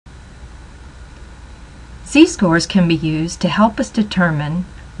Z-scores can be used to help us determine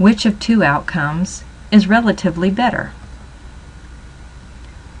which of two outcomes is relatively better.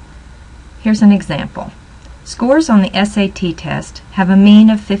 Here's an example. Scores on the SAT test have a mean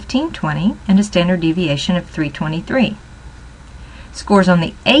of 1520 and a standard deviation of 323. Scores on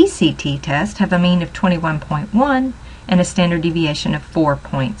the ACT test have a mean of 21.1 and a standard deviation of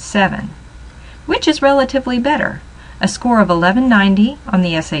 4.7. Which is relatively better, a score of 1190 on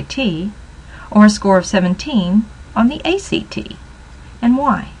the SAT or a score of 17 on the ACT? And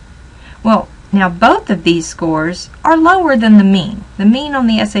why? Well, now both of these scores are lower than the mean. The mean on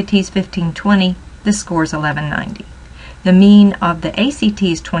the SAT is 1520, the score is 1190. The mean of the ACT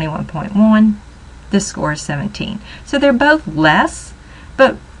is 21.1, the score is 17. So they're both less,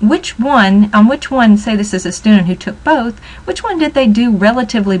 but which one, say this is a student who took both, which one did they do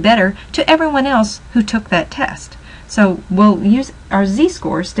relatively better to everyone else who took that test? So we'll use our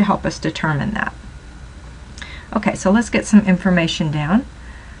Z-scores to help us determine that. Okay, so let's get some information down.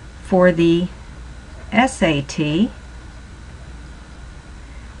 For the SAT,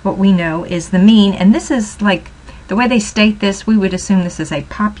 what we know is the mean, and this is like, the way they state this, we would assume this is a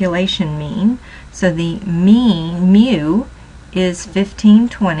population mean. So the mean, mu, is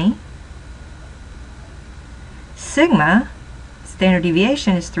 1520. Sigma, standard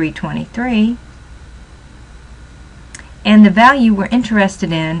deviation, is 323. And the value we're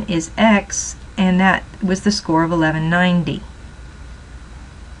interested in is x, and that was the score of 1190.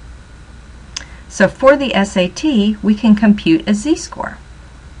 So for the SAT, we can compute a Z-score.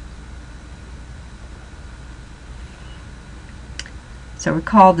 So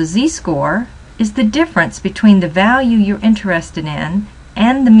recall, the Z-score is the difference between the value you're interested in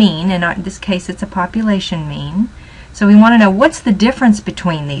and the mean. In this case, it's a population mean. So we want to know what's the difference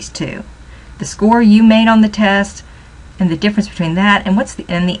between these two. The score you made on the test and the difference between that and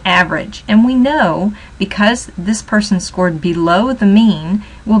the average. And we know because this person scored below the mean,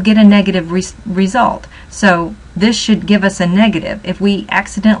 we'll get a negative result. So this should give us a negative. If we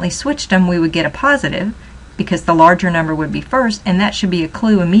accidentally switched them, we would get a positive, because the larger number would be first, and that should be a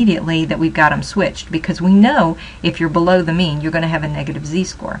clue immediately that we've got them switched, because we know if you're below the mean, you're going to have a negative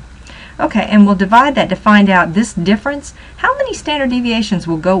Z-score. Okay, and we'll divide that to find out this difference. How many standard deviations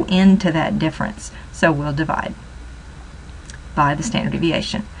will go into that difference? So we'll divide by the standard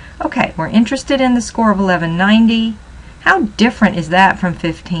deviation. Okay, we're interested in the score of 1190. How different is that from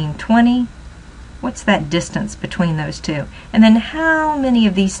 1520? What's that distance between those two? And then how many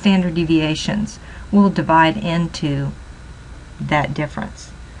of these standard deviations will divide into that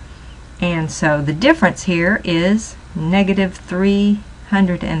difference? And so the difference here is negative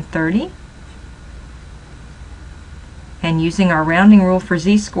 330. And using our rounding rule for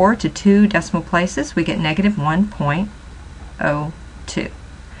Z-score to 2 decimal places, we get negative 1.02.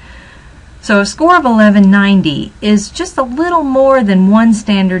 So a score of 1190 is just a little more than 1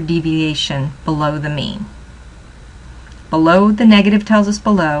 standard deviation below the mean. Below, the negative tells us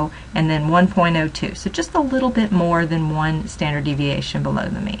below, and then 1.02. So just a little bit more than 1 standard deviation below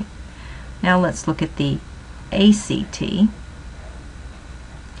the mean. Now let's look at the ACT.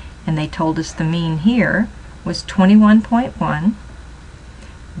 And they told us the mean here was 21.1.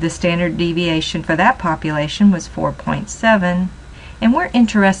 The standard deviation for that population was 4.7. And we're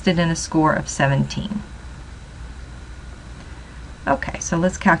interested in a score of 17. Okay, so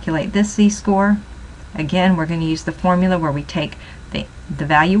let's calculate this Z-score. Again, we're going to use the formula where we take the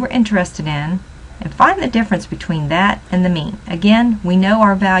value we're interested in and find the difference between that and the mean. Again, we know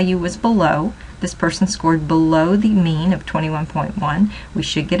our value was below. This person scored below the mean of 21.1. We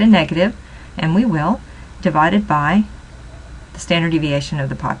should get a negative, and we will, divided by the standard deviation of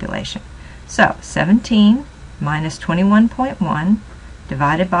the population. So 17 minus 21.1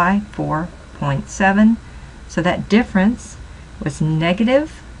 divided by 4.7. So that difference was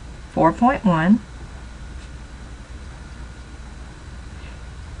negative 4.1.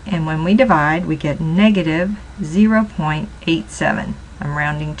 And when we divide, we get negative 0.87. I'm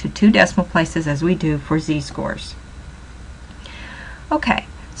rounding to 2 decimal places as we do for Z-scores. Okay,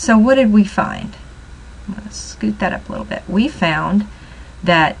 so what did we find? I'm going to scoot that up a little bit. We found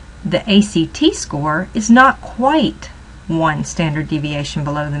that the ACT score is not quite 1 standard deviation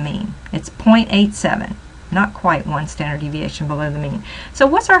below the mean. It's 0.87, not quite 1 standard deviation below the mean. So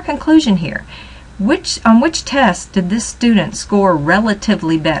what's our conclusion here? On which test did this student score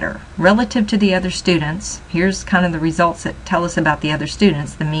relatively better relative to the other students? Here's kind of the results that tell us about the other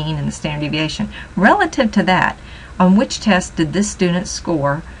students, the mean and the standard deviation. Relative to that, on which test did this student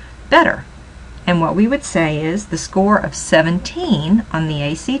score better? And what we would say is the score of 17 on the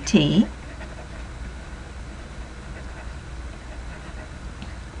ACT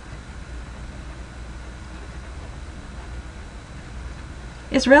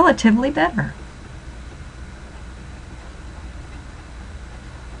is relatively better.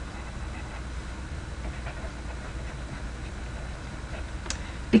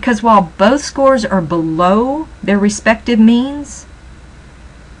 Because while both scores are below their respective means,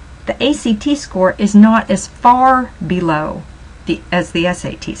 the ACT score is not as far below as the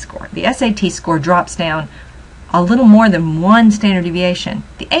SAT score. The SAT score drops down a little more than 1 standard deviation.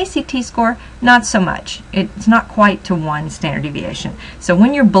 The ACT score, not so much. It's not quite to 1 standard deviation. So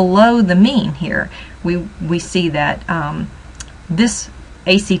when you're below the mean here, we see that this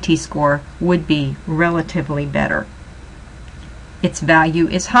ACT score would be relatively better. Its value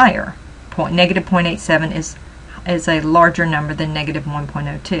is higher. Negative 0.87 is a larger number than negative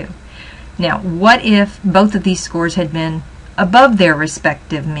 1.02. Now, what if both of these scores had been above their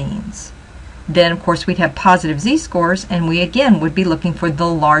respective means? Then, of course, we'd have positive z-scores, and we again would be looking for the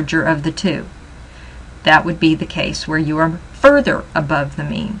larger of the two. That would be the case where you are further above the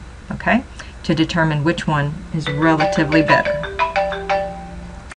mean, okay, to determine which one is relatively better.